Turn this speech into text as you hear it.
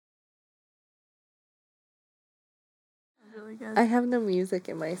Really good. I have no music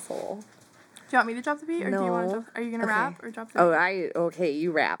in my soul. Do you want me to drop the beat, or do you want to No. drop? Are you gonna Okay. rap or drop the beat? Okay,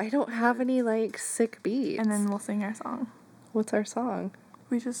 you rap. I don't have any, like, sick beats. And then we'll sing our song. What's our song?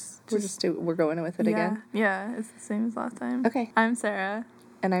 We're going with it again? Yeah, it's the same as last time. Okay. I'm Sarah.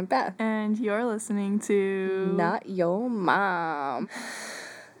 And I'm Beth. And you're listening to... Not Your Mom.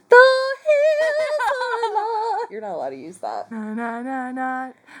 The hills are long. You're not allowed to use that. Na na na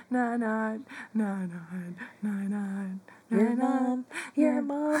na na na na na na. Your mom.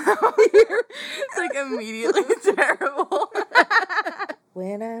 It's like immediately terrible.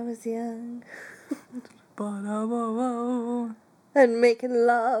 When I was young. Ba-da-ba-ba. And making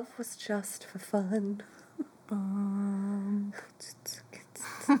love was just for fun. Bum.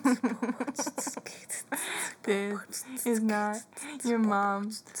 This is not your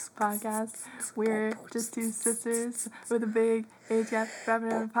mom's podcast. We're just two sisters with a big age gap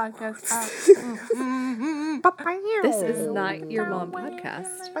wrapping up a podcast. This is Not Your Mom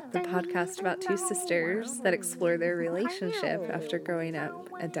podcast, the podcast about two sisters that explore their relationship after growing up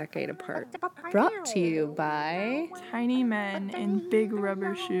a decade apart. Brought to you by Tiny men in big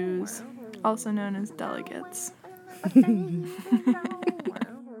rubber shoes, also known as delegates.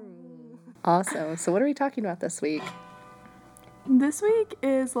 Awesome. So what are we talking about this week? This week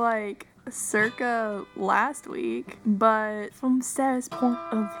is like circa last week, but from Sarah's point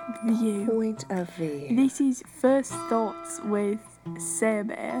of view. This is First Thoughts with Sarah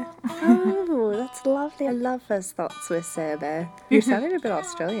Bear. Oh, that's lovely. I love First Thoughts with Sarah Bear. You're sounding a bit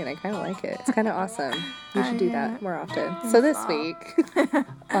Australian. I kind of like it. It's kind of awesome. You should do that more often. So this week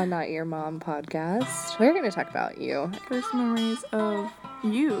on Not Your Mom podcast, we're going to talk about you. First memories of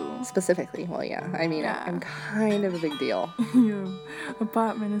you. Specifically, well, yeah. I mean, Yeah. I'm kind of a big deal. Your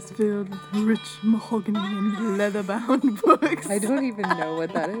apartment is filled with rich mahogany and leather-bound books. I don't even know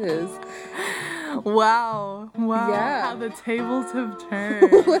what that is. Wow. Yeah. How the tables have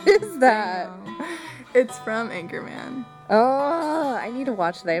turned. What is that? It's from Anchorman. Oh, I need to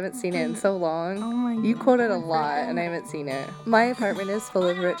watch it. I haven't seen it in so long. Oh my god. You quote it a lot, and I haven't seen it. My apartment is full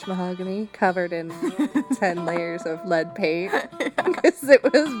of rich mahogany, covered in 10 layers of lead paint, because it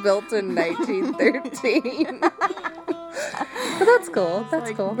was built in 1913. But that's cool. That's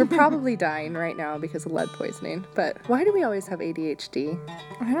like- cool. We're probably dying right now because of lead poisoning. But why do we always have ADHD?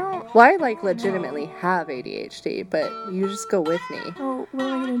 I don't... Well, I, legitimately have ADHD, but you just go with me. Oh, what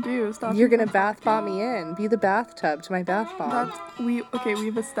am I gonna do? Stop. You're gonna bath bomb me in. Be the bathtub to my bath bomb.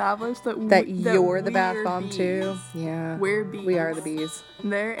 We've established that You're the bath we're bomb bees. too. Yeah. We're bees. We are the bees.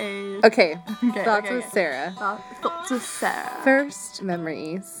 They're A's. Okay. Okay, Thoughts okay, with okay. Sarah. Thoughts with Sarah. First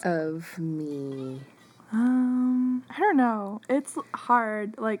memories of me. I don't know. It's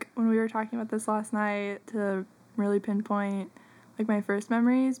hard, like, when we were talking about this last night, to really pinpoint, like, my first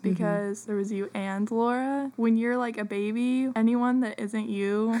memories, because there was you and Laura. When you're, like, a baby, anyone that isn't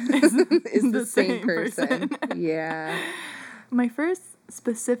you is the same person. Yeah. My first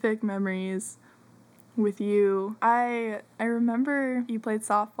specific memories with you, I remember you played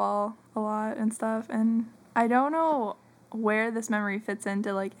softball a lot and stuff, and I don't know where this memory fits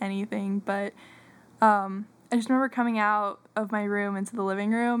into, like, anything, but I just remember coming out of my room into the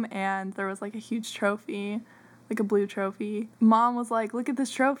living room, and there was, like, a huge trophy, like a blue trophy. Mom was like, "Look at this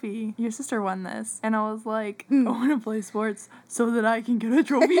trophy. Your sister won this." And I was like, I want to play sports so that I can get a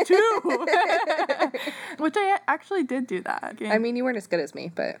trophy too. Which I actually did do that. I mean, you weren't as good as me,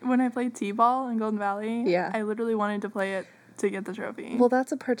 but... When I played t-ball in Golden Valley, Yeah. I literally wanted to play it to get the trophy. Well,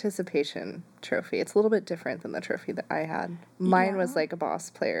 that's a participation trophy. It's a little bit different than the trophy that I had. Mine was like a boss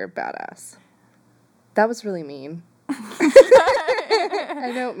player badass. That was really mean.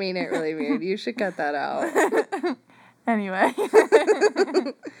 I don't mean it really mean. You should cut that out. Anyway.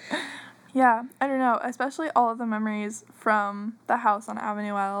 Yeah, I don't know. Especially all of the memories from the house on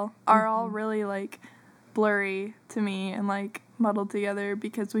Avenue L are all really, like, blurry to me and, like, muddled together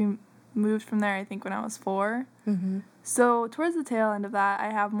because we moved from there, I think, when I was 4. Mm-hmm. So towards the tail end of that,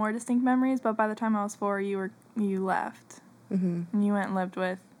 I have more distinct memories, but by the time I was 4, you left. Mm-hmm. And you went and lived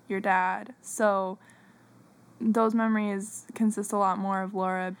with your dad. So those memories consist a lot more of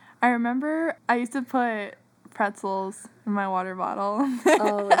Laura. I remember I used to put pretzels in my water bottle.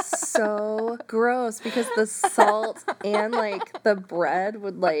 Oh, it's so gross because the salt and, like, the bread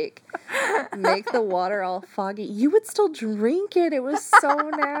would, like, make the water all foggy. You would still drink it. It was so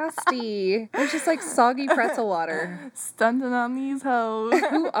nasty. It was just, like, soggy pretzel water. Stunting on these hoes.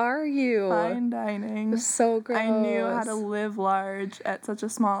 Who are you? Fine It dining. was so gross. I knew how to live large at such a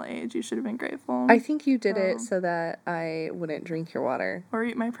small age. You should have been grateful. I think you did it so that I wouldn't drink your water. Or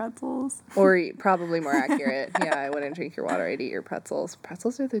eat my pretzels. Or eat, probably more accurate. Yeah, I wouldn't drink your water. I'd eat your pretzels.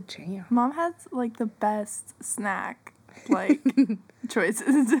 Pretzels are the jam. Mom has, like, the best snack like,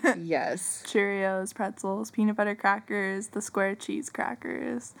 choices. Yes. Cheerios, pretzels, peanut butter crackers, the square cheese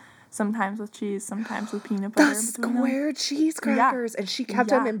crackers. Sometimes with cheese, sometimes with peanut butter. The between them. square cheese crackers. And she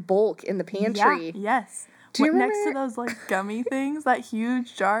kept Yeah. them in bulk in the pantry. Yeah, yes. Do you remember? Next to those, like, gummy things, that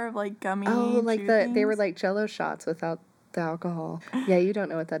huge jar of, like, gummy like chew they were things. like Jell-O shots without the alcohol. Yeah, you don't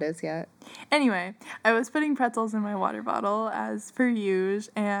know what that is yet. Anyway, I was putting pretzels in my water bottle as per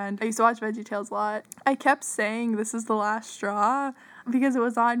usual, and I used to watch VeggieTales a lot. I kept saying this is the last straw because it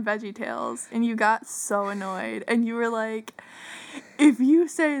was on VeggieTales, and you got so annoyed, and you were like, if you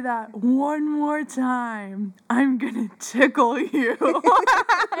say that one more time, I'm gonna tickle you.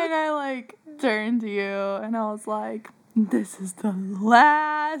 And I, like, turned to you, and I was like, this is the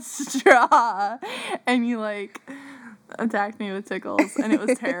last straw. And you, like, attacked me with tickles, and it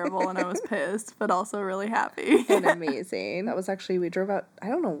was terrible, and I was pissed, but also really happy. And amazing. That was actually, we drove out, I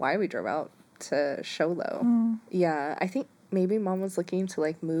don't know why we drove out to Sholo. Yeah, I think maybe Mom was looking to,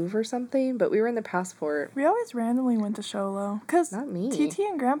 like, move or something, but we were in the passport. We always randomly went to Sholo, because Not me. TT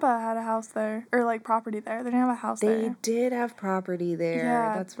and Grandpa had a house there, or, like, property there. They didn't have a house there. They did have property there.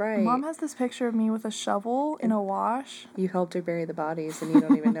 Yeah, That's right. Mom has this picture of me with a shovel in a wash. You helped her bury the bodies, and you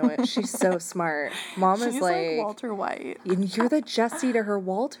don't even know it. She's so smart. Mom She's is like Walter White. And you're the Jessie to her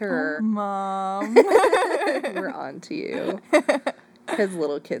Walter. Mom. We're on to you. Because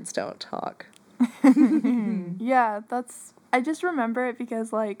little kids don't talk. Yeah, I just remember it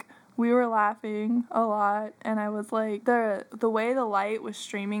because, like, we were laughing a lot, and I was like, the way the light was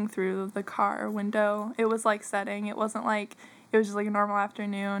streaming through the car window, it was, like, setting. It wasn't like, it was just, like, a normal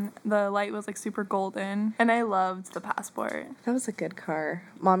afternoon. The light was, like, super golden, and I loved the Passport. That was a good car.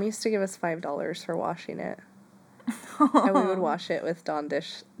 Mom used to give us $5 for washing it. And we would wash it with Dawn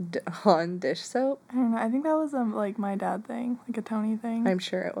dish soap. I don't know. I think that was, like, my dad thing, like a Tony thing. I'm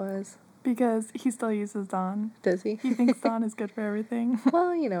sure it was. Because he still uses Dawn. Does he? He thinks Dawn is good for everything.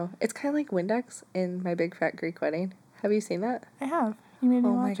 Well, you know, it's kind of like Windex in My Big Fat Greek Wedding. Have you seen that? I have. You made me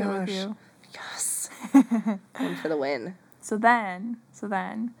Oh my watch it with gosh. you. Yes. One for the win. So then,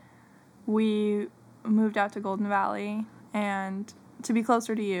 we moved out to Golden Valley, and to be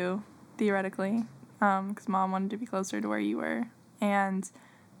closer to you, theoretically, because Mom wanted to be closer to where you were, and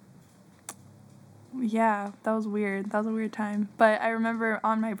yeah, that was weird. That was a weird time. But I remember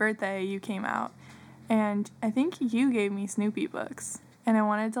on my birthday, you came out, and I think you gave me Snoopy books, and I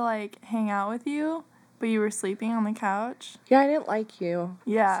wanted to, like, hang out with you, but you were sleeping on the couch. Yeah, I didn't like you.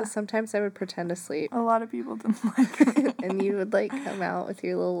 Yeah. So sometimes I would pretend to sleep. A lot of people didn't like me. And you would, like, come out with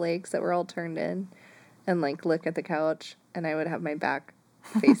your little legs that were all turned in and, like, look at the couch, and I would have my back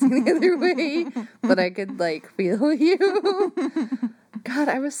facing the other way, but I could, like, feel you. God,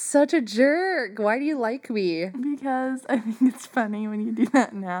 I was such a jerk. Why do you like me? Because I think it's funny when you do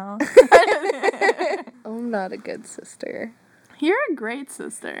that now. I'm not a good sister. You're a great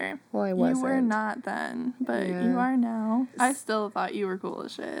sister. Well, I wasn't. You were not then, but Yeah. you are now. I still thought you were cool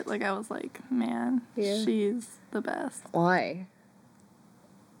as shit. Like, I was like, man, Yeah. she's the best. Why?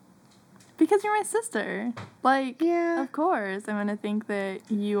 Because you're my sister. Like, Yeah. of course, I'm going to think that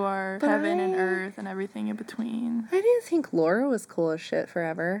you are But heaven and earth and everything in between. I didn't think Laura was cool as shit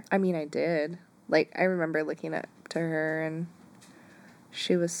forever. I mean, I did. Like, I remember looking up to her, and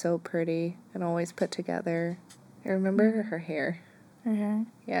she was so pretty and always put together. I remember her hair. Her hair.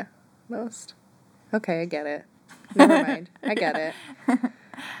 Yeah, most. Okay, I get it. Never mind. I get it.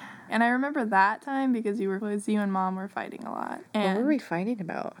 And I remember that time because you and Mom were fighting a lot. And What were we fighting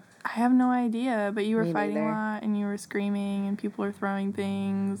about? I have no idea, but you were Me fighting neither. a lot, and you were screaming, and people were throwing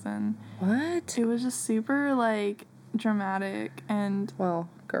things, and What? it was just super, like, dramatic, and Well,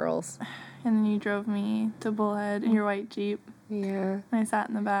 girls. then you drove me to Bullhead in your white Jeep, Yeah. and I sat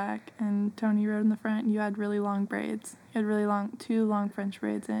in the back, and Tony rode in the front, and you had really long braids. You had two long French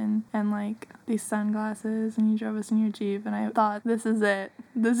braids in, and, like, these sunglasses, and you drove us in your Jeep, and I thought, this is it.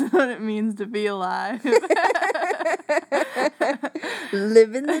 This is what it means to be alive.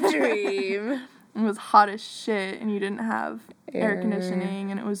 Living the dream. It was hot as shit, and you didn't have air Air. conditioning,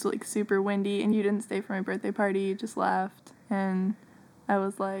 and it was, like, super windy, and you didn't stay for my birthday party. You just left, and I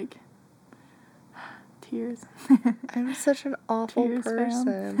was like, tears. I'm such an awful Tears, fam.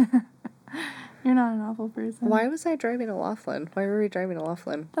 person. You're not an awful person. Why was I driving to Laughlin? Why were we driving to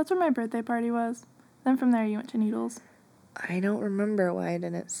Laughlin? That's where my birthday party was. Then from there, you went to Needles. I don't remember why I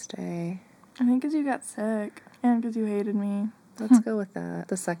didn't stay. I think because you got sick, and because you hated me. Let's go with that.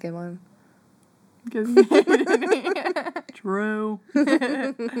 The second one. Because you hated me. True.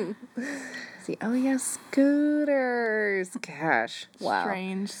 See, oh yeah, scooters. Gosh. Wow.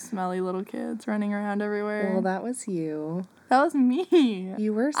 Strange, smelly little kids running around everywhere. Well, that was you. That was me.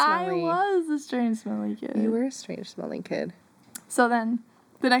 You were smelly. I was a strange smelly kid. You were a strange smelling kid. So then,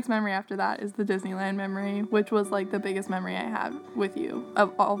 the next memory after that is the Disneyland memory, which was like the biggest memory I had with you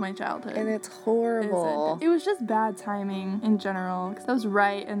of all my childhood. And it's horrible. It was just bad timing in general, because I was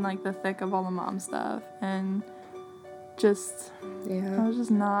right in like the thick of all the mom stuff, and just, I was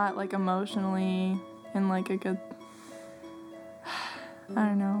just not like emotionally in like a good, I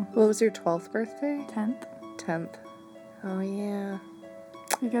don't know. What was your 12th birthday? 10th. Oh, yeah.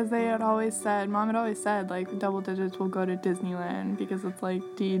 Because Mom had always said, like, double digits will go to Disneyland because it's, like,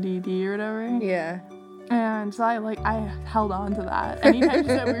 DDD or whatever. Yeah. And so I held on to that. Anytime she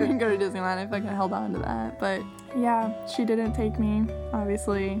said we were going to go to Disneyland, I fucking held on to that. But, yeah, she didn't take me,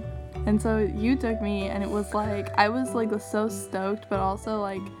 obviously. And so you took me, and it was, like, I was, like, so stoked, but also,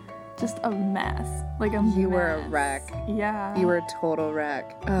 like, just a mess. Like, You were a wreck. Yeah. You were a total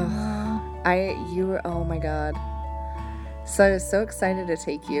wreck. Oh my God. So I was so excited to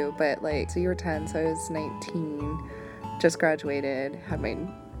take you, but like, so you were 10, so I was 19, just graduated, had my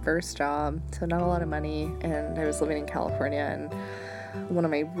first job, so not a lot of money, and I was living in California, and one of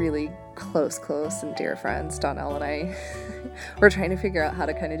my really close and dear friends, Donnell, and I were trying to figure out how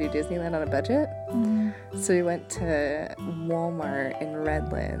to kind of do Disneyland on a budget. So we went to Walmart in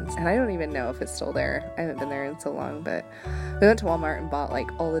Redlands, and I don't even know if it's still there. I haven't been there in so long, but we went to Walmart and bought like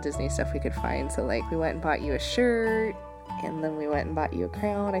all the Disney stuff we could find. So like we went and bought you a shirt, and then we went and bought you a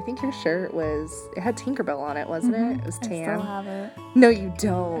crown. I think your shirt it had Tinkerbell on it, wasn't it? It was tan. I still have it. No, you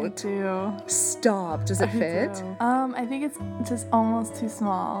don't. I do. Stop. Does it fit? Do. I think it's just almost too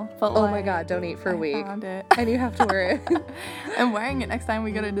small. But oh my God, don't eat for a week. I found it. And you have to wear it. I'm wearing it next time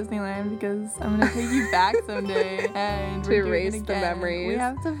we go to Disneyland because I'm going to take you back someday and to erase the memories. We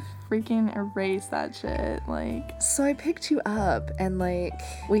have to freaking erase that shit. Like, so I picked you up, and like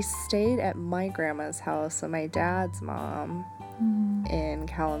we stayed at my grandma's house and my dad's mom in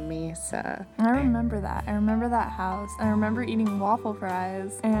Calamasa. I remember that. I remember that house. I remember eating waffle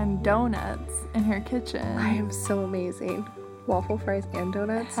fries and donuts in her kitchen. I am so amazing. Waffle fries and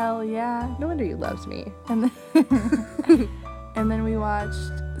donuts? Hell yeah. No wonder you loved me. And then, and then we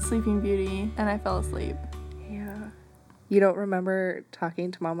watched Sleeping Beauty, and I fell asleep. Yeah. You don't remember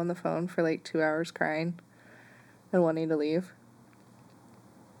talking to Mom on the phone for like 2 hours crying and wanting to leave?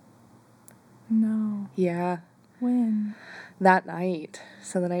 No. Yeah. When? That night.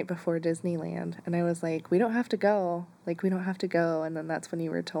 So the night before Disneyland. And I was like, we don't have to go. Like, we don't have to go. And then that's when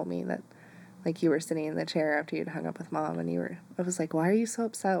you told me that, like, you were sitting in the chair after you'd hung up with Mom, and I was like, why are you so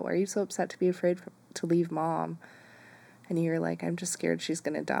upset? Why are you so upset to be afraid to leave Mom? And you were like, I'm just scared she's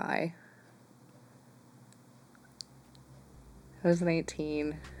going to die. I was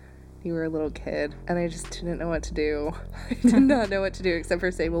 19. You were a little kid, and I just didn't know what to do. I did not know what to do except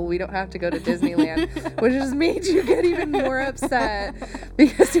for say, well, we don't have to go to Disneyland, which just made you get even more upset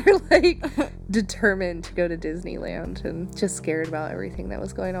because you're like determined to go to Disneyland and just scared about everything that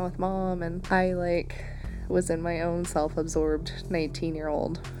was going on with Mom. And I like was in my own self-absorbed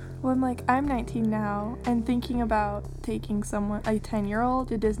 19-year-old. Well, I'm 19 now, and thinking about taking a 10-year-old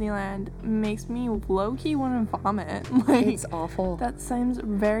to Disneyland makes me low-key want to vomit. Like, it's awful. That seems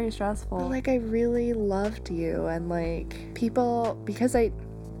very stressful. But, like, I really loved you, and, like, people, because I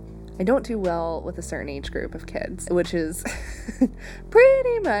don't do well with a certain age group of kids, which is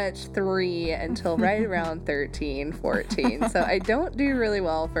pretty much 3 until right around 13, 14. So I don't do really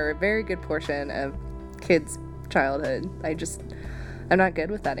well for a very good portion of kids' childhood. I'm not good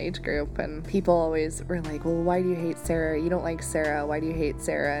with that age group, and people always were like, well, why do you hate Sarah? You don't like Sarah. Why do you hate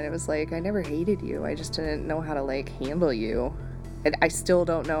Sarah? And it was like, I never hated you. I just didn't know how to, like, handle you. And I still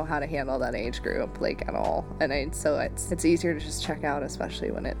don't know how to handle that age group, like, at all. And so it's easier to just check out,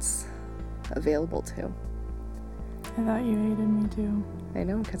 especially when it's available to. I thought you hated me, too. I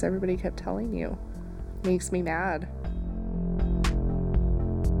know, because everybody kept telling you. Makes me mad.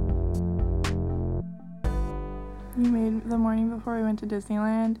 You made, the morning before we went to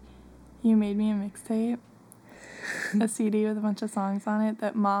Disneyland, you made me a mixtape, a CD with a bunch of songs on it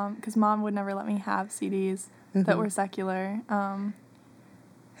that because Mom would never let me have CDs that were secular. And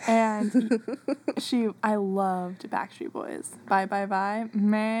I loved Backstreet Boys. Bye, bye, bye.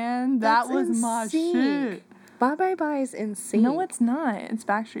 Man, that was my shit. Bye Bye Bye is insane. No, it's not. It's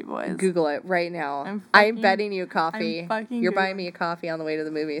Backstreet Boys. Google it right now. I'm betting you coffee. You're buying me a coffee on the way to the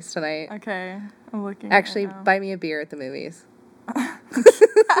movies tonight. Okay, I'm looking. Actually, right now. buy me a beer at the movies.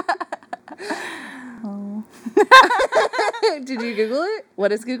 Oh. Did you Google it? What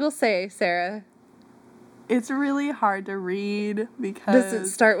does Google say, Sarah? It's really hard to read because... Does it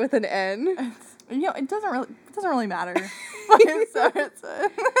start with an N? it doesn't really matter.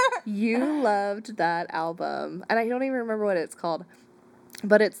 You loved that album, and I don't even remember what it's called,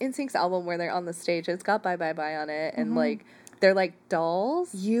 but it's NSYNC's album where they're on the stage. It's got Bye Bye Bye on it, and like they're like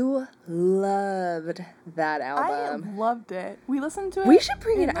dolls. You loved that album. I loved it. We listened to it. We should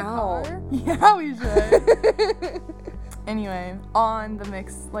bring it out. Car. Yeah, we should. Anyway, on the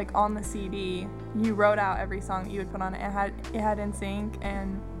mix, like on the CD, you wrote out every song that you would put on it. It had NSYNC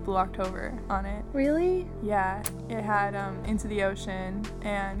and Blue October on it. Really? Yeah, it had Into the Ocean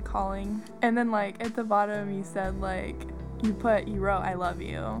and Calling, and then like at the bottom you said like you wrote I love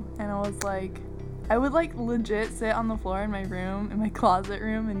you, and I was like, I would like legit sit on the floor in my closet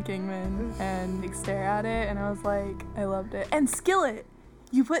room in Kingman and like stare at it, and I was like, I loved it. And Skillet.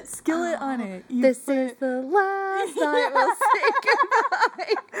 You put Skillet on it. This is the last night we'll say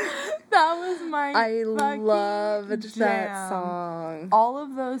goodbye. That was my I loved jam. that song. All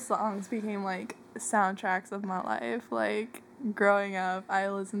of those songs became like soundtracks of my life. Like growing up, I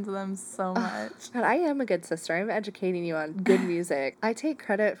listened to them so much. God, I am a good sister. I'm educating you on good music. I take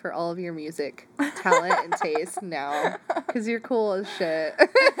credit for all of your music talent and taste now because you're cool as shit.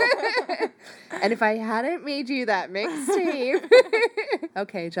 And if I hadn't made you that mixtape,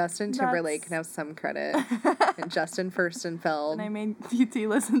 okay, Justin Timberlake can have some credit, and Justin Furstenfeld. And I made DT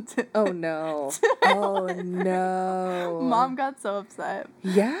listen to it. Oh no! Oh no! Mom got so upset.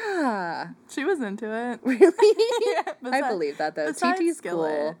 Yeah, she was into it. Really? Yeah, I believe that though. TT's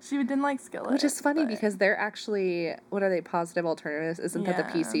Skillet. cool. She didn't like Skillet, which is funny because they're actually, what are they? Positive alternatives? Isn't that the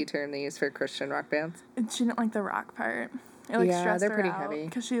PC term they use for Christian rock bands? And she didn't like the rock part. It like stressed they're her pretty out heavy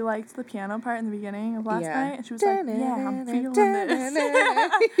because she liked the piano part in the beginning of last night, and she was like, "Yeah, I'm feeling this."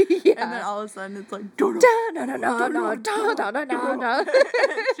 Yeah. And then all of a sudden it's like,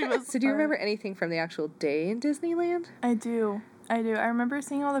 she was. So do you remember anything from the actual day in Disneyland? I do. I remember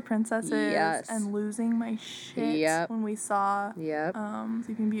seeing all the princesses and losing my shit when we saw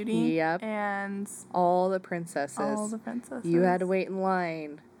Sleeping Beauty. Yep. And all the princesses. You had to wait in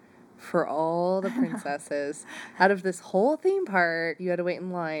line for all the princesses. Out of this whole theme park, you had to wait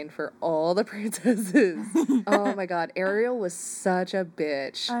in line for all the princesses. Oh my god, Ariel was such a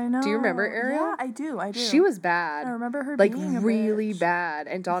bitch. I know. Do you remember Ariel? Yeah, I do. She was bad. I remember her like being a really bitch. Bad.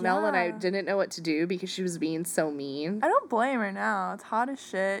 And Donnell and I didn't know what to do because she was being so mean. I don't blame her now. It's hot as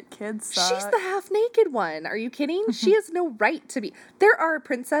shit. Kids suck. She's the half-naked one. Are you kidding? She has no right to be. There are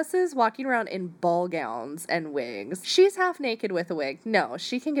princesses walking around in ball gowns and wigs. She's half-naked with a wig. No,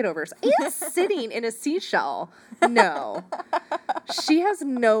 she can get over herself. And sitting in a seashell. No. She has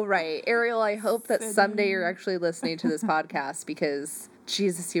no right. Ariel, I hope that someday you're actually listening to this podcast because,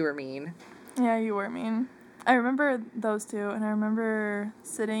 Jesus, you were mean. Yeah, you were mean. I remember those two, and I remember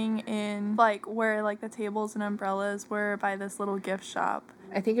sitting in, like, where, like, the tables and umbrellas were by this little gift shop.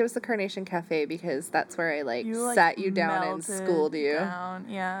 I think it was the Carnation Cafe because that's where I, sat you down and schooled you. Down.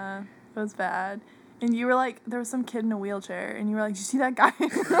 Yeah, it was bad. And you were like, there was some kid in a wheelchair, and you were like, did you see that guy?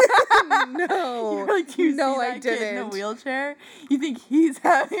 No. You were like, do you see that kid in a wheelchair? You think he's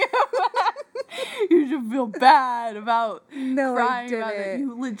having a bad? You should feel bad about crying about it.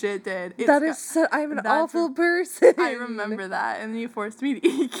 You legit did. I'm an awful person. I remember that, and then you forced me to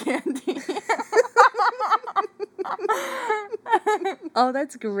eat candy. Oh,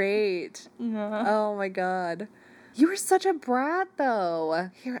 that's great. Yeah. Oh my god. You were such a brat, though.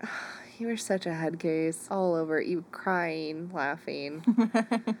 You were such a head case all over it. You crying, laughing,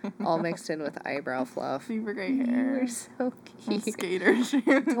 all mixed in with eyebrow fluff. Super great hair. You were so cute. Skater shoes.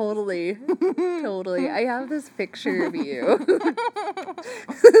 Totally. I have this picture of you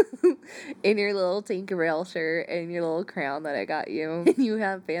in your little Tinkerbell shirt and your little crown that I got you. And you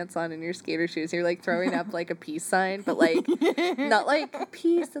have pants on and your skater shoes. You're like throwing up like a peace sign, but like not like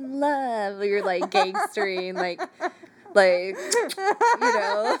peace and love. You're like gangstering, like like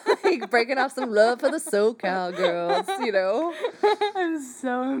breaking off some love for the SoCal girls, I'm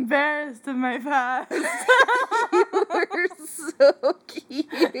so embarrassed of my past. You were so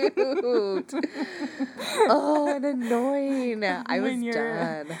cute. Oh, and annoying. I was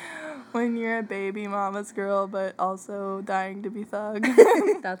done. When you're a baby mama's girl, but also dying to be thug.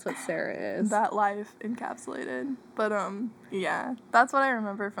 That's what Sarah is. That life encapsulated. But, yeah. That's what I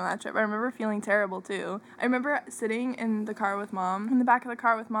remember from that trip. I remember feeling terrible, too. I remember sitting in the car with Mom, in the back of the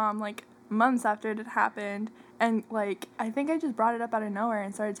car with Mom, like, months after it had happened. And, like, I think I just brought it up out of nowhere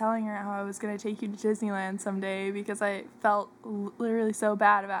and started telling her how I was going to take you to Disneyland someday because I felt literally so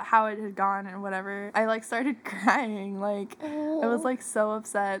bad about how it had gone and whatever. I, like, started crying. Like, I was, like, so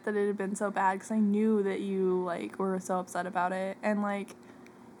upset that it had been so bad because I knew that you, like, were so upset about it. And, like,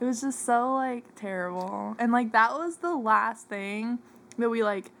 it was just so, like, terrible. And, like, that was the last thing that we,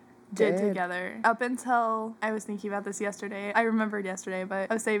 like, did together. Up until, I was thinking about this yesterday. I remembered yesterday, but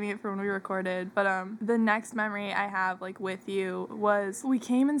I was saving it for when we recorded. But the next memory I have, like, with you was we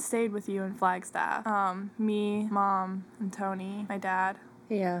came and stayed with you in Flagstaff. Me, Mom, and Tony, my dad.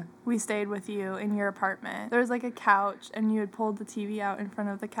 Yeah. We stayed with you in your apartment. There was, like, a couch, and you had pulled the TV out in front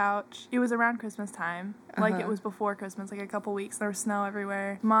of the couch. It was around Christmas time. Like, it was before Christmas, like, a couple weeks. There was snow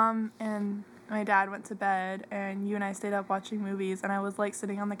everywhere. Mom and my dad went to bed, and you and I stayed up watching movies, and I was, like,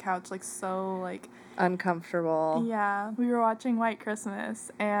 sitting on the couch, like, so, like... uncomfortable. Yeah. We were watching White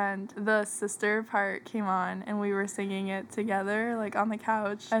Christmas, and the sister part came on, and we were singing it together, like, on the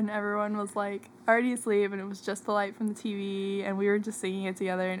couch, and everyone was, like, already asleep, and it was just the light from the TV, and we were just singing it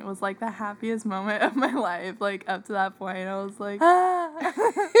together, and it was, like, the happiest moment of my life, like, up to that point. I was like,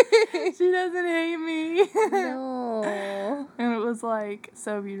 she doesn't hate me. No. And it was, like,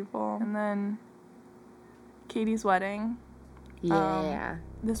 so beautiful. And then Katie's wedding. Yeah.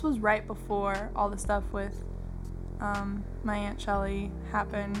 This was right before all the stuff with my Aunt Shelley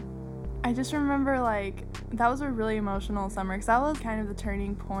happened. I just remember, like, that was a really emotional summer, because that was kind of the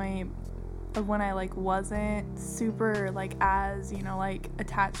turning point of when I, like, wasn't super, like, as, you know, like,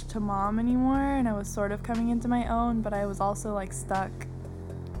 attached to Mom anymore, and I was sort of coming into my own, but I was also, like, stuck.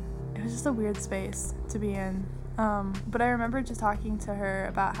 It was just a weird space to be in. But I remember just talking to her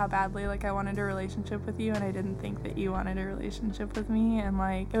about how badly, like, I wanted a relationship with you, and I didn't think that you wanted a relationship with me, and,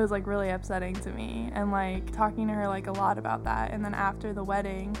 like, it was, like, really upsetting to me, and, like, talking to her, like, a lot about that. And then after the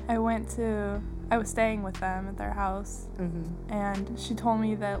wedding, I was staying with them at their house, and she told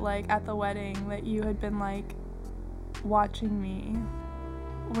me that, like, at the wedding that you had been, like, watching me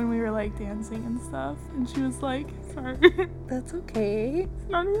when we were, like, dancing and stuff, and she was like, sorry. That's okay. It's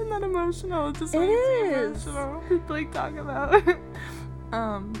not even that emotional, it just It makes me is. emotional to, like, talk about.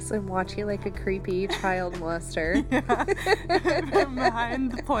 So I'm watching, like, a creepy child molester. Yeah.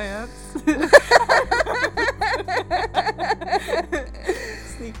 Behind the plants.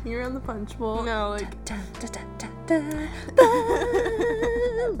 Sneaking around the punch bowl. No, like...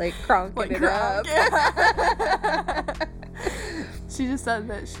 like cronking like it up. Yeah. She just said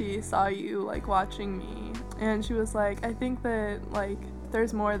that she saw you, like, watching me, and she was like, I think that, like,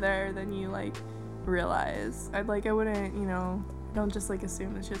 there's more there than you, like, realize. I wouldn't, you know, don't just, like,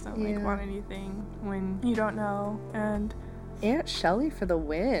 assume that she doesn't, like, want anything when you don't know. And Aunt Shelley for the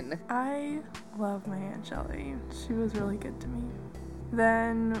win. I love my Aunt Shelley. She was really good to me.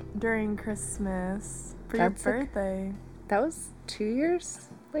 Then during Christmas, for your birthday. That was 2 years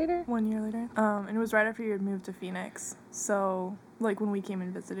later? 1 year later. And it was right after you had moved to Phoenix. So, like, when we came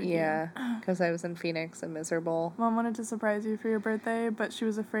and visited you. Yeah, because I was in Phoenix and miserable. Mom wanted to surprise you for your birthday, but she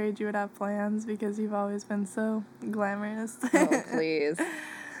was afraid you would have plans because you've always been so glamorous. Oh, please.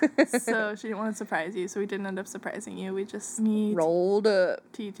 So she didn't want to surprise you, so we didn't end up surprising you. We just rolled up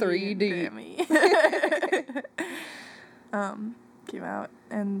TT 3D. Came out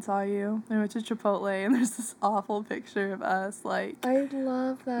and saw you. I went to Chipotle, and there's this awful picture of us, like, I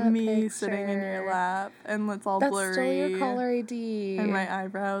love that me picture. sitting in your lap, and it's all That's blurry. still your caller ID. And my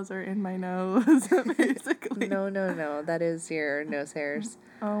eyebrows are in my nose, basically. No. That is your nose hairs.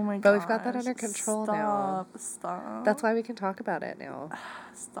 Oh my god. But we've got that under control now. Stop. That's why we can talk about it now.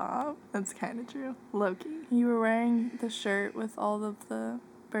 Stop. That's kind of true. Loki. You were wearing the shirt with all of the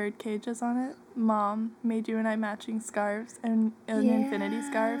bird cages on it. Mom made you and I matching scarves, and an infinity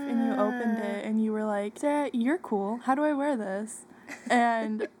scarf, and you opened it, and you were like, Sarah, you're cool. How do I wear this?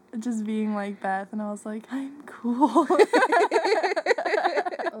 And just being like Beth, and I was like, I'm cool.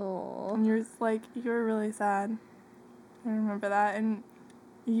 Oh. And you're like, you were really sad. I remember that. And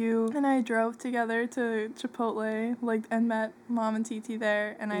you and I drove together to Chipotle, like, and met Mom and TT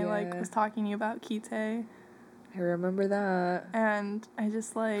there, and I like was talking to you about Kite. I remember that. And I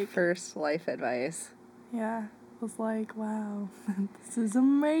just, like... First life advice. Yeah. Was like, wow, this is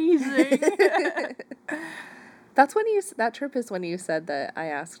amazing. That's when that trip is when you said that I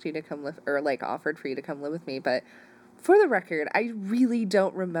asked you to come live, or, like, offered for you to come live with me. But for the record, I really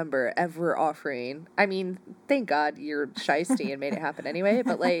don't remember ever offering. I mean, thank God you're shiesty and made it happen anyway.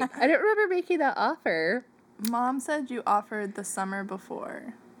 But, like, I don't remember making that offer. Mom said you offered the summer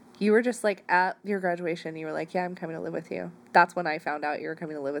before. You were just, like, at your graduation, you were like, yeah, I'm coming to live with you. That's when I found out you were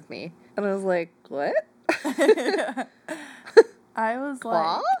coming to live with me. And I was like, what? I was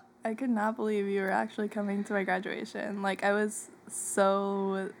like, I could not believe you were actually coming to my graduation. Like, I was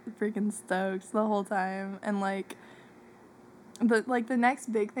so freaking stoked the whole time. And, like, the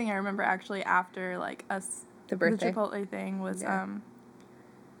next big thing I remember actually after, like, us, the Chipotle thing was,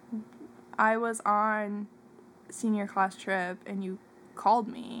 I was on senior class trip, and you called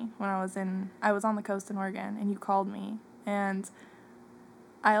me when I was on the coast in Oregon, and you called me, and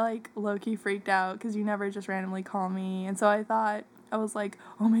I, like, low-key freaked out because you never just randomly call me. And so I was like,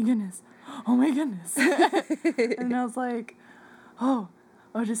 oh, my goodness. Oh, my goodness. And I was like, oh,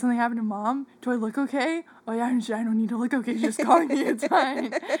 did something happen to Mom? Do I look okay? Oh, yeah, I don't need to look okay. She's just calling me. It's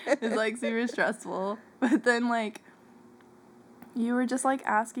fine. It's, like, super stressful. But then, like, you were just, like,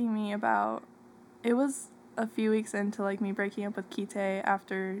 asking me about, it was a few weeks into, like, me breaking up with Kite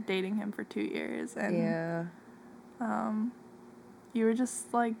after dating him for 2 years. And, yeah. You were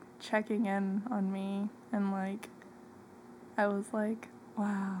just, like, checking in on me. And, like, I was like,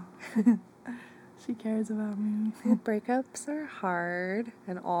 wow. She cares about me. Well, breakups are hard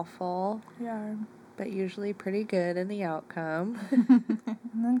and awful. Yeah. But usually pretty good in the outcome. And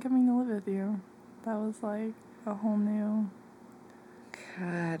then coming to live with you. That was, like, a whole new...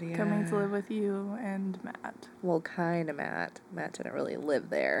 God, yeah. Coming to live with you and Matt. Well, kind of Matt. Matt didn't really live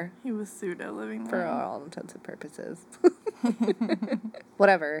there. He was pseudo living For there. all intents and purposes.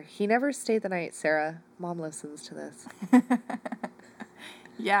 Whatever. He never stayed the night, Sarah. Mom listens to this.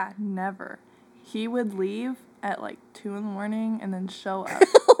 Yeah, never. He would leave at like 2 a.m. and then show up.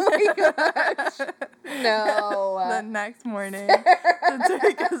 Oh my gosh. No. The next morning to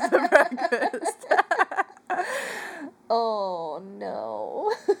take us to breakfast. Oh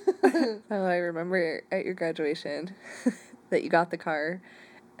no. Oh, I remember at your graduation that you got the car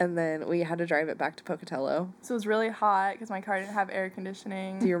and then we had to drive it back to Pocatello. So it was really hot because my car didn't have air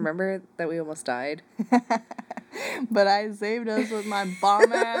conditioning. Do you remember that we almost died? But I saved us with my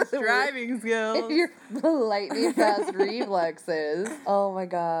bomb-ass driving skills. Your lightning fast reflexes. Oh my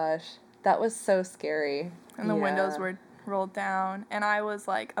gosh. That was so scary. And the windows were rolled down, and I was,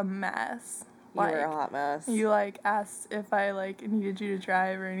 like, a mess. You were a hot mess. You, like, asked if I, like, needed you to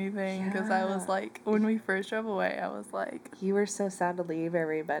drive or anything, because I was, like, when we first drove away, I was, like... You were so sad to leave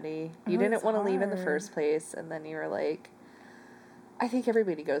everybody. You didn't want to leave in the first place, and then you were, like... I think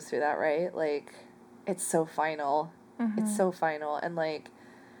everybody goes through that, right? Like, it's so final. Mm-hmm. It's so final, and, like,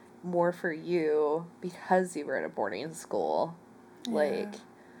 more for you, because you were at a boarding school, like,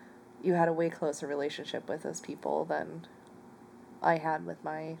 you had a way closer relationship with those people than I had with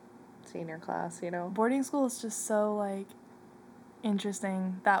my... senior class, you know? Boarding school is just so, like,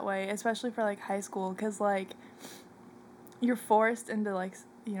 interesting that way, especially for, like, high school, because, like, you're forced into, like,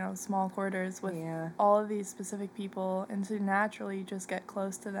 you know, small quarters with all of these specific people, and so naturally you just get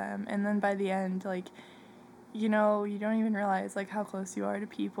close to them, and then by the end, like, you know, you don't even realize, like, how close you are to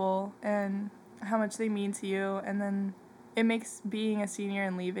people, and how much they mean to you, and then it makes being a senior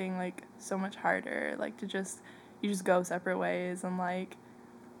and leaving, like, so much harder, like, you just go separate ways, and, like,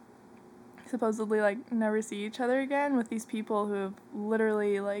 supposedly, like, never see each other again with these people who have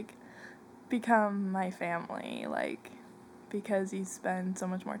literally, like, become my family, like, because you spend so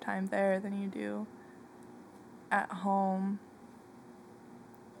much more time there than you do at home.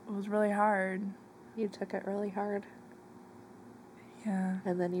 It was really hard. You took it really hard. Yeah.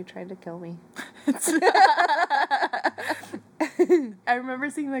 And then you tried to kill me. I remember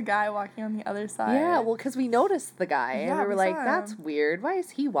seeing the guy walking on the other side. Yeah, well, because we noticed the guy, and we were like, that's weird. Why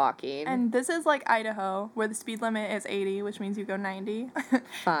is he walking? And this is, like, Idaho, where the speed limit is 80, which means you go 90.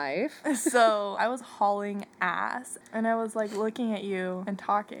 5. So I was hauling ass, and I was, like, looking at you and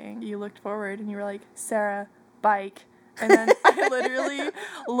talking. You looked forward, and you were like, Sarah, bike. And then I literally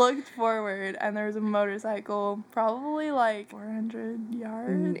looked forward, and there was a motorcycle, probably, like, 400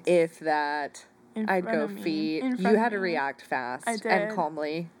 yards. If that... I'd go feet. You had to react fast and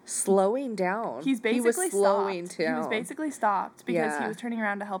calmly. Slowing down. He was slowing down. He was basically stopped because he was turning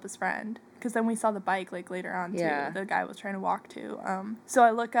around to help his friend. Because then we saw the bike, like, later on, too. The guy was trying to walk to. So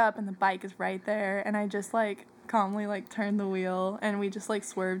I look up, and the bike is right there, and I just, like, calmly, like, turned the wheel, and we just, like,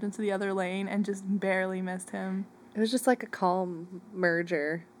 swerved into the other lane and just barely missed him. It was just, like, a calm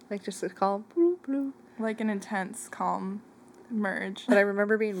merger. Like, just a calm bloop, bloop. Like an intense, calm merge. But I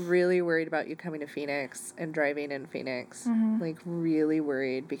remember being really worried about you coming to Phoenix and driving in Phoenix. Mm-hmm. Like, really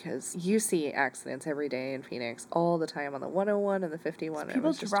worried because you see accidents every day in Phoenix all the time on the 101 and the 51.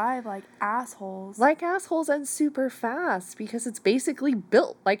 People drive like assholes. Like assholes and super fast because it's basically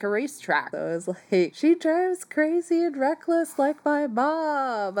built like a racetrack. So it's like, she drives crazy and reckless like my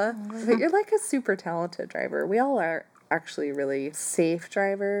mom. Mm-hmm. But you're like a super talented driver. We all are. Actually really safe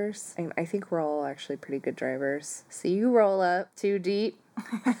drivers, and I think we're all actually pretty good drivers. See you roll up too deep.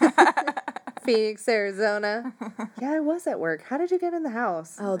 Phoenix, Arizona. Yeah, I was at work. How did you get in the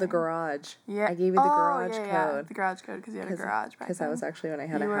house? Oh, the garage. Yeah. I gave you the garage code. Yeah. The garage code because you had a garage back then. Because that was actually when I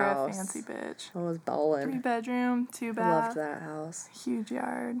had a house. You were a fancy bitch. I was ballin'. 3-bedroom, 2 bath. I loved that house. Huge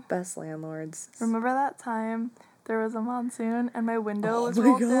yard. Best landlords. Remember that time there was a monsoon and my window was my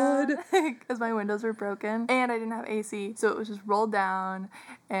rolled God. down because my windows were broken and I didn't have AC, so it was just rolled down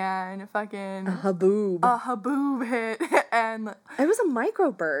and fucking A haboob hit and it was a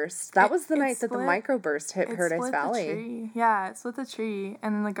microburst. That was the night that the split- microburst hit it Paradise split Valley. the tree. Yeah, it split the tree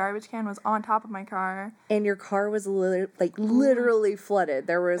and then the garbage can was on top of my car. And your car was literally flooded.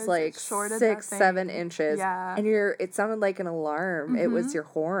 There was It shorted that 6-7 thing. inches. Yeah. And it sounded like an alarm. It was your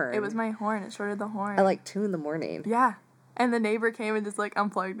horn. It was my horn. It shorted the horn. At 2 a.m. Yeah. And the neighbor came and just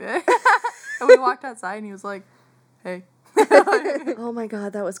unplugged it. And we walked outside and he was like, hey. Oh my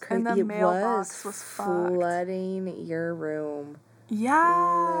God, that was crazy. And the mailbox was fucked. Flooding your room.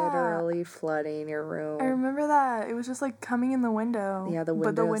 Yeah. Literally flooding your room. I remember that. It was just coming in the window. Yeah, the window.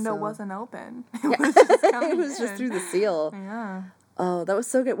 But the window so- wasn't open. Yeah. It was just coming It was just in. through the seal. Yeah. Oh, that was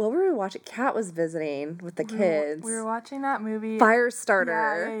so good. What were we watching? Kat was visiting with the kids. We were watching that movie.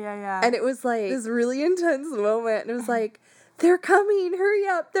 Firestarter. Yeah. And it was this really intense moment. And it was they're coming. Hurry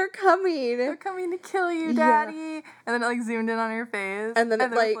up. They're coming. They're coming to kill you, Yeah. Daddy. And then it zoomed in on her face. And then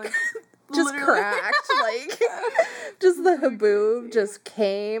it was, just literally- cracked. Just the haboob just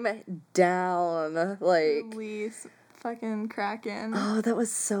came down. Release. Fucking cracking. Oh, that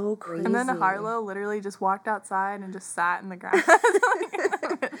was so crazy. And then Harlow literally just walked outside and just sat in the grass.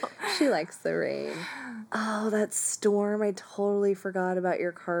 She likes the rain. Oh, that storm. I totally forgot about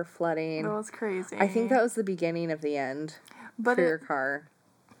your car flooding. It was crazy. I think that was the beginning of the end But for your car.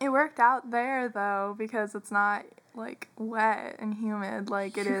 It worked out there, though, because it's not, wet and humid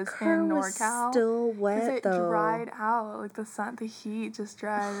like it Your is car in was NorCal. still wet, Because it though. dried out. The heat just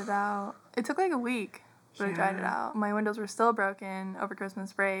dried it out. It took a week. But it dried it Yeah. out. My windows were still broken over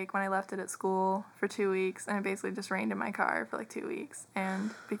Christmas break when I left it at school for 2 weeks, and it basically just rained in my car for 2 weeks.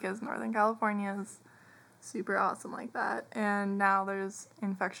 And because Northern California is super awesome like that, and now there's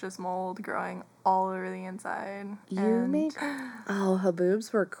infectious mold growing all over the inside.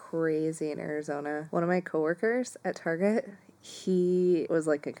 Haboobs were crazy in Arizona. One of my coworkers at Target, he was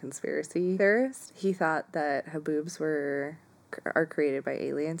a conspiracy theorist. He thought that haboobs are created by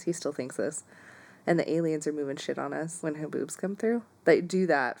aliens. He still thinks this. And the aliens are moving shit on us when haboobs come through. They do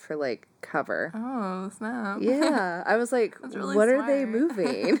that for, cover. Oh, snap. Yeah. I was like, That's really what smart. are they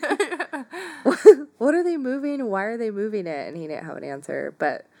moving? What are they moving? Why are they moving it? And he didn't have an answer.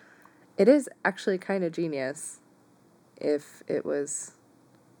 But it is actually kind of genius if it was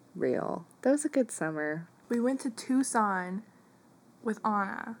real. That was a good summer. We went to Tucson with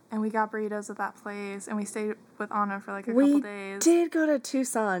Anna, and we got burritos at that place, and we stayed with Anna for a couple days. We did go to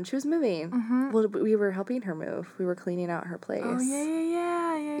Tucson. She was moving. Mm-hmm. Well, we were helping her move. We were cleaning out her place. Oh,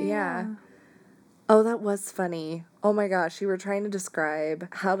 yeah. Oh, that was funny. Oh my gosh, you were trying to describe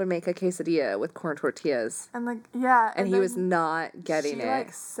how to make a quesadilla with corn tortillas. And And he was not getting it.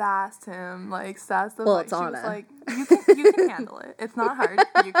 She sassed him, sassed the. Well, it's she Anna. Was you can handle it. It's not hard.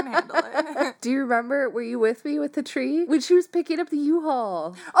 You can handle it. Do you remember? Were you with me with the tree when she was picking up the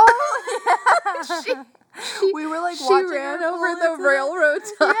U-Haul? Oh yeah. We were She watching ran her over pull the it railroad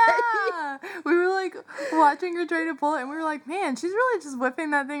tie. Yeah, we were watching her try to pull it, and we were like, "Man, she's really just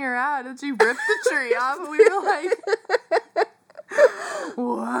whipping that thing around." And she ripped the tree off, and we were like,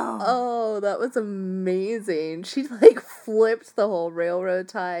 "Wow!" Oh, that was amazing. She flipped the whole railroad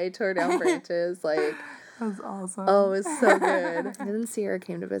tie, tore down branches, That was awesome. Oh, it was so good. And then Sierra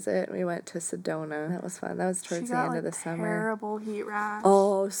came to visit. We went to Sedona. That was fun. That was towards the end of the summer. Terrible heat rash.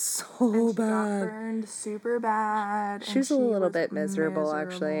 Oh, so and she got bad. burned super bad. She was a little bit miserable,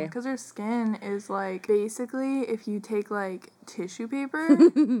 actually. Because her skin is basically if you take tissue paper,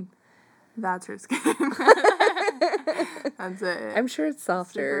 that's her skin. That's it. I'm sure it's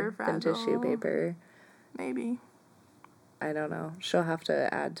softer Super than tissue fragile. paper. Maybe. I don't know. She'll have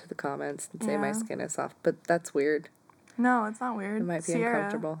to add to the comments and say my Yeah. skin is soft, but that's weird. No, it's not weird. It might be Sierra.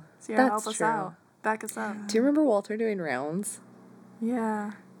 uncomfortable. Sierra, That's help us true. out. Back us up. Do you remember Walter doing rounds?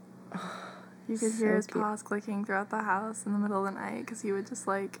 Yeah. You could So hear his cute. paws clicking throughout the house in the middle of the night because he would just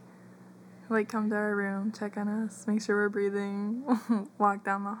come to our room, check on us, make sure we're breathing, walk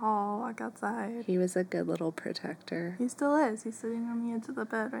down the hall, walk outside. He was a good little protector. He still is. He's sitting on the edge of the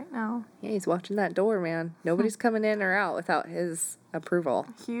bed right now. Yeah, he's watching that door, man. Nobody's coming in or out without his approval.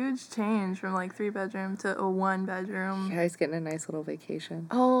 Huge change from 3-bedroom to a 1-bedroom. Yeah, he's getting a nice little vacation.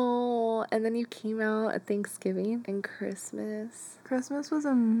 Oh, and then you came out at Thanksgiving and Christmas. Christmas was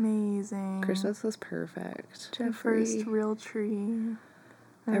amazing. Christmas was perfect. The first real tree.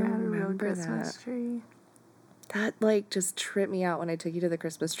 I Never had a real remember Christmas that. tree. That just tripped me out when I took you to the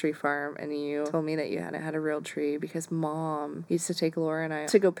Christmas tree farm and you told me that you hadn't had a real tree because Mom used to take Laura and I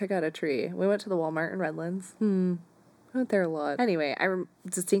to go pick out a tree. We went to the Walmart in Redlands. I went there a lot. Anyway, I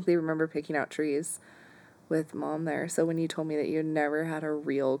distinctly remember picking out trees with Mom there. So when you told me that you never had a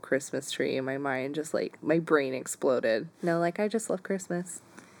real Christmas tree, my mind just like, my brain exploded. No, like, I just love Christmas.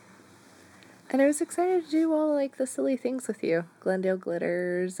 And I was excited to do all like the silly things with you. Glendale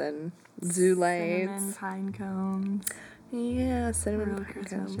glitters and zoo lights. Cinnamon pine cones. Yeah, cinnamon Real pine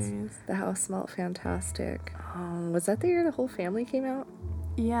Christmas cones. trees. The house smelled fantastic. Was that the year the whole family came out?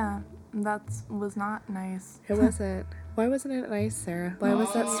 Yeah, that was not nice. It wasn't. Why wasn't it nice, Sarah? Why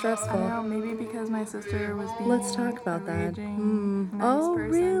was that stressful? I don't know, maybe because my sister was being Let's talk about a that. raging nice Oh,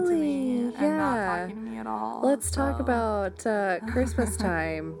 person to really? me and not Yeah. talking to me at all. Let's talk so- about Christmas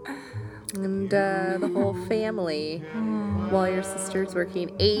time and the whole family while your sister's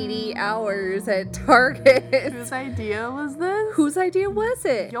working 80 hours at Target. Whose idea was this? Whose idea was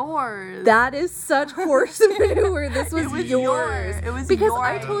it? Yours. That is such horse manure. This was, It was yours. It was because your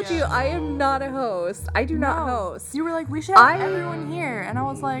I told idea. you I am not a host. I do not No. host. You were like, we should have everyone here. And I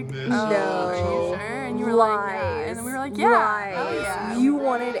was like, oh, No. are you sure? And you were like, yeah. And then we were like, yeah. Lies. Oh, yeah. You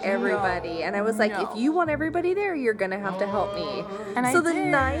wanted everybody. And I was like, No. if you want everybody there, you're going to have to help me. And so I the did.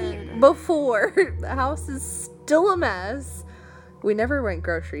 night before, the house is still a mess. We never went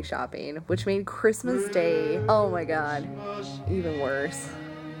grocery shopping, which made Christmas Day, oh my God, even worse.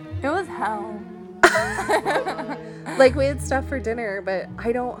 It was hell. Like, we had stuff for dinner, but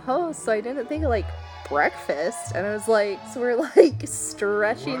I don't host, so I didn't think of, like, breakfast. And I was like, so we're, like,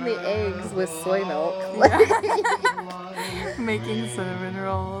 stretching the eggs with soy milk. Making cinnamon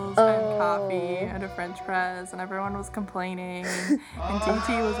rolls Oh. and coffee and a French press, and everyone was complaining. And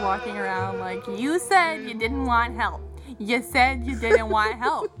DT was walking around like, you said you didn't want help. You said you didn't want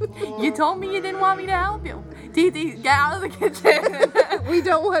help. You told me you didn't want me to help you. DT, get out of the kitchen. We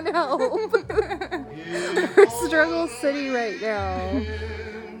don't want help. We're struggle city right now.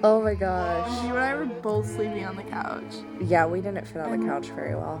 Oh my gosh. You and I were both sleeping on the couch. Yeah, we didn't fit on the couch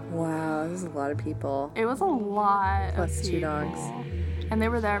very well. Wow, this is a lot of people. It was a lot. Plus of 2 people. dogs. And they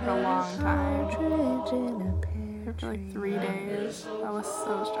were there for a long time. Partridge in a They were pear for like tree. 3 days. That was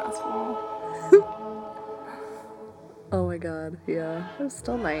so stressful. Oh my God, yeah. It was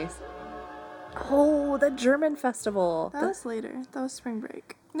still nice. Oh, the German festival. That was later. That was spring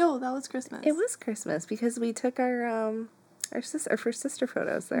break. No, that was Christmas. It was Christmas because we took our first sister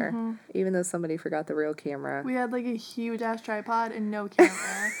photos there. Even though somebody forgot the real camera. We had like a huge ass tripod and no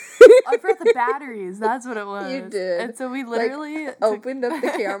camera. I forgot the batteries. That's what it was. You did. And so we literally Opened up the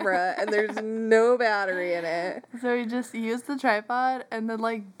camera and there's no battery in it. So we just used the tripod and then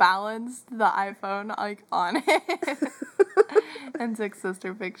like balanced the iPhone like on it. And took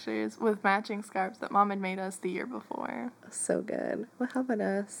sister pictures with matching scarves that Mom had made us the year before. So good. What happened to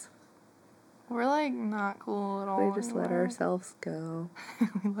us? We're like not cool at all. We just let anymore. ourselves go.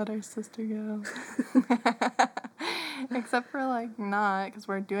 We let our sister go. Except for like not, because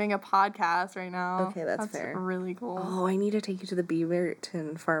we're doing a podcast right now. Okay, that's fair. Really cool. Oh, I need to take you to the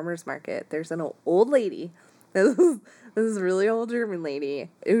Beaverton Farmers Market. There's an old lady. This is a really old German lady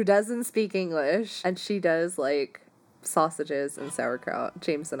who doesn't speak English. And she does like sausages and sauerkraut.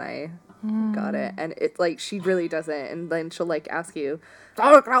 James and I got it. And it's like, she really doesn't. And then she'll like ask you,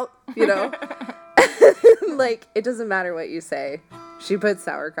 sauerkraut, you know? Like, it doesn't matter what you say. She puts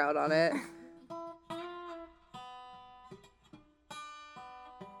sauerkraut on it.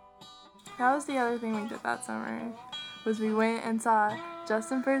 That was the other thing we did that summer, was we went and saw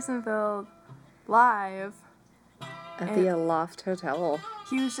Justin Personfield live. At the Aloft Hotel.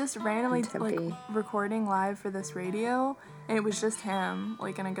 He was just randomly like Tempe. recording live for this radio, and it was just him,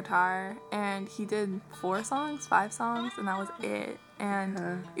 like in a guitar, and he did 5 songs, and that was it.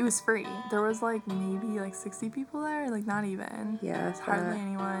 And it was free. There was like maybe like 60 people there, like not even. Yeah, It's hardly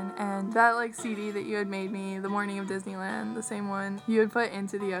anyone. And that like CD that you had made me the morning of Disneyland, the same one you had put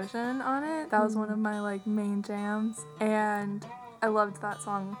Into the Ocean on it, that was one of my like main jams. And I loved that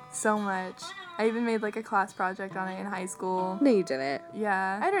song so much. I even made like a class project on it in high school. No, you didn't.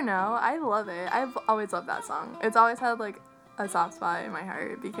 Yeah. I don't know. I love it. I've always loved that song. It's always had like a soft spot in my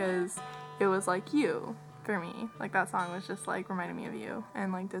heart because it was like you for me. Like that song was just like reminding me of you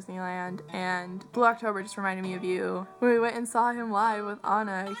and like Disneyland, and Blue October just reminded me of you. When we went and saw him live with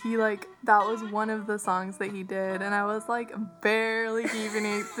Anna, he like, that was one of the songs that he did, and I was like barely keeping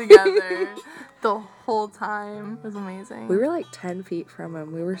it together the whole time. It was amazing. We were like 10 feet from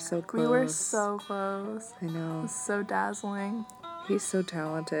him. We were so close. We were so close. I know. It was so dazzling. He's so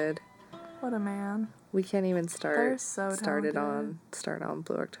talented. What a man. We can't even They're so start talented. on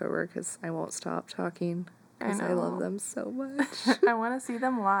Blue October because I won't stop talking because I know. love them so much. I want to see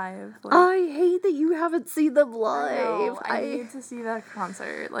them live. Like, I hate that you haven't seen them I live. know. I need to see that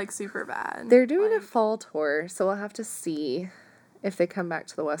concert like super bad. They're doing a Like, fall tour, so we'll have to see If they come back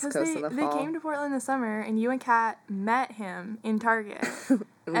to the West Coast in the fall. They came to Portland this summer, and you and Kat met him in Target.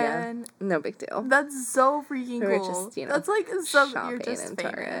 Yeah, and no big deal. That's so freaking We were cool. just, That's like so shopping you're just in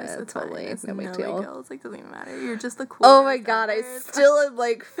famous. Target. It's Totally, fine. It's no big deal. It's like doesn't even matter. You're just the coolest. Oh my god, I ever. still am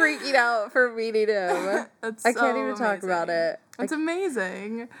like freaking out for meeting him. That's I so can't even talk amazing. about it. It's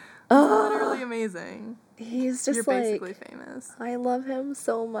amazing. It's literally amazing. He's just You're basically famous. I love him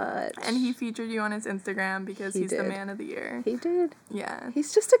so much. And he featured you on his Instagram because he's the man of the year. He did. Yeah.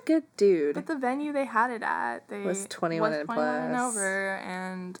 He's just a good dude. But the venue they had it at, was 21 and plus. and over,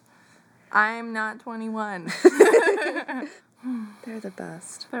 and I'm not 21. They're the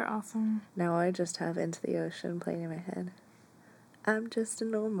best. They're awesome. Now I just have Into the Ocean playing in my head. I'm just a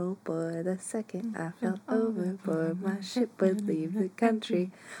normal boy. The second I fell overboard, my ship would leave the country.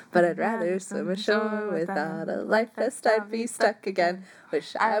 But I'd rather swim ashore without a life vest. I'd be stuck again.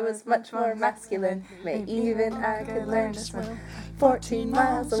 Wish I was much more masculine. May even I could learn to swim 14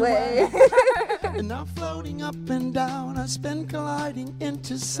 miles away. And now floating up and down, I spin colliding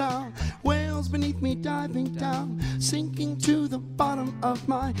into sound. Whales beneath me diving down, sinking to the bottom of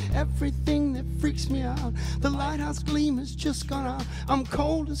my everything that freaks me out. The lighthouse gleam has just gone out. I'm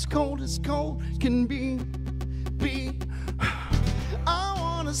cold as cold can be. I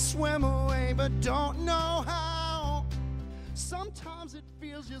wanna swim away, but don't know how. Sometimes it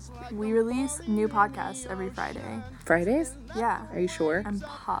feels just like we release new podcasts every Friday. Fridays? Yeah. Are you sure? I'm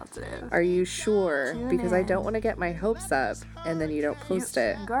positive. Are you sure? Tune Because I in. don't want to get my hopes up and then you don't post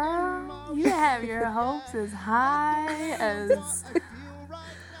it. Girl, you have your hopes as high as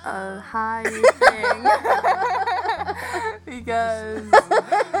a high thing. Because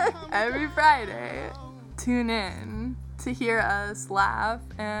every Friday, tune in to hear us laugh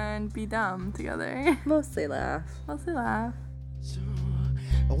and be dumb together. Mostly laugh. Mostly laugh. So,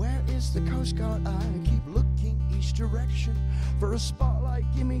 where is the Coast Guard? I keep looking each direction for a spotlight.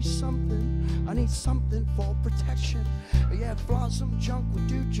 Give me something. I need something for protection. Yeah, blossom junk would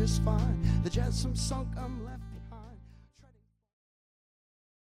do just fine. The jetsam sunk.